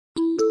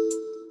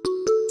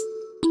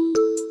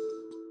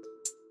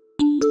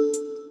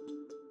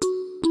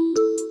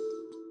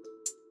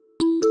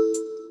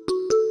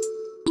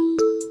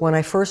When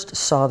I first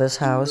saw this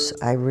house,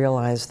 I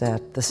realized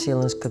that the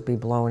ceilings could be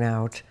blown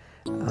out,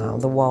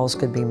 the walls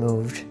could be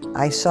moved.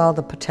 I saw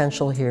the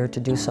potential here to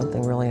do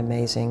something really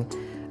amazing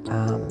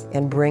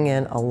and bring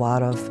in a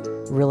lot of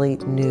really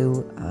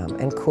new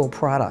and cool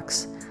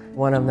products,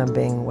 one of them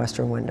being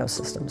Western window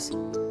systems.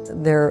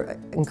 They're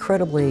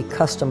incredibly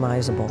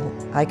customizable.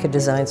 I could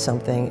design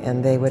something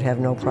and they would have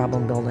no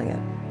problem building it.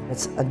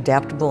 It's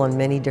adaptable in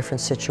many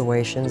different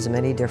situations,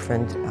 many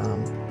different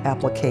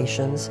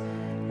applications.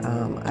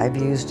 I've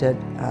used it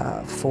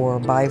for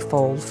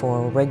bifold,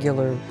 for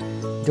regular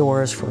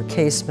doors, for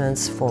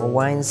casements, for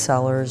wine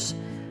cellars,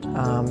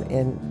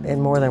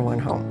 in more than one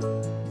home.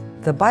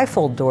 The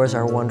bifold doors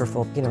are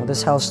wonderful. You know,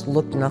 this house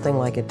looked nothing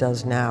like it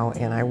does now,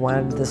 and I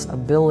wanted this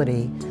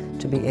ability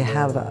to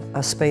have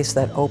a space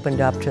that opened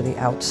up to the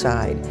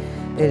outside.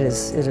 It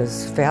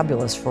is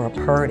fabulous for a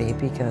party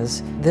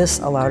because this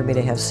allowed me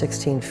to have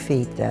 16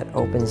 feet that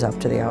opens up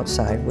to the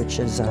outside, which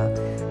is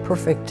a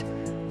perfect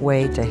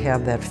way to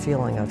have that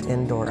feeling of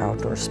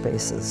indoor-outdoor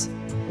spaces.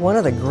 One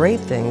of the great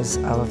things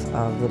of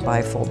the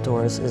bifold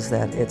doors is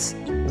that it's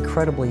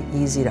incredibly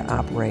easy to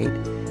operate.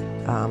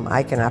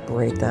 I can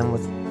operate them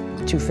with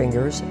 2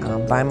 fingers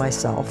by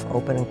myself,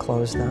 open and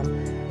close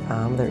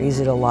them. They're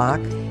easy to lock,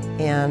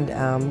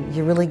 and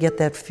you really get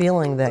that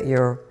feeling that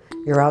you're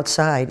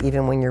outside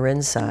even when you're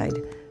inside,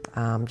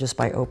 just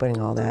by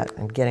opening all that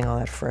and getting all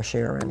that fresh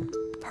air in.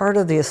 Part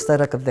of the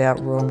aesthetic of that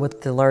room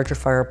with the larger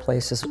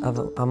fireplace is of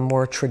a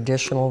more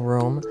traditional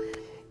room.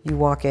 You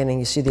walk in and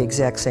you see the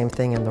exact same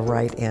thing on the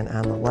right and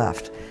on the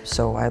left.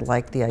 So I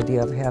like the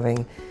idea of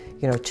having,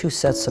 you know, 2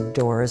 sets of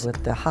doors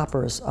with the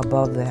hoppers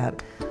above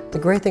that. The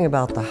great thing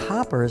about the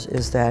hoppers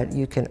is that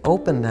you can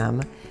open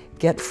them,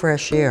 get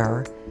fresh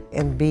air,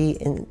 and be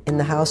in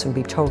the house and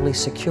be totally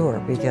secure,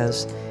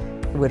 because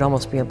it would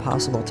almost be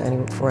impossible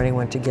for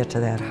anyone to get to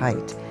that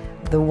height.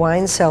 The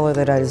wine cellar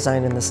that I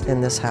designed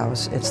in this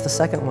house, it's the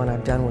second one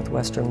I've done with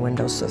Western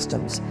window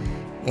systems.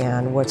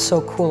 And what's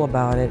so cool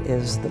about it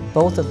is that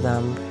both of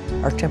them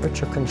are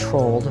temperature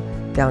controlled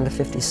down to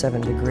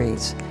 57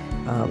 degrees.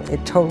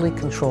 It totally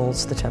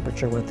controls the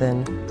temperature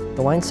within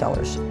the wine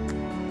cellars.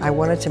 I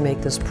wanted to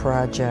make this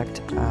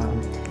project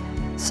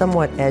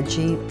somewhat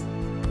edgy,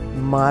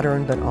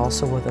 modern, but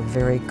also with a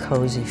very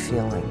cozy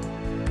feeling.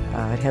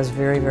 It has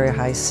very, very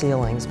high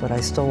ceilings, but I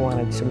still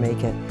wanted to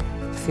make it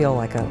feel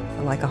like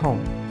a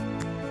home.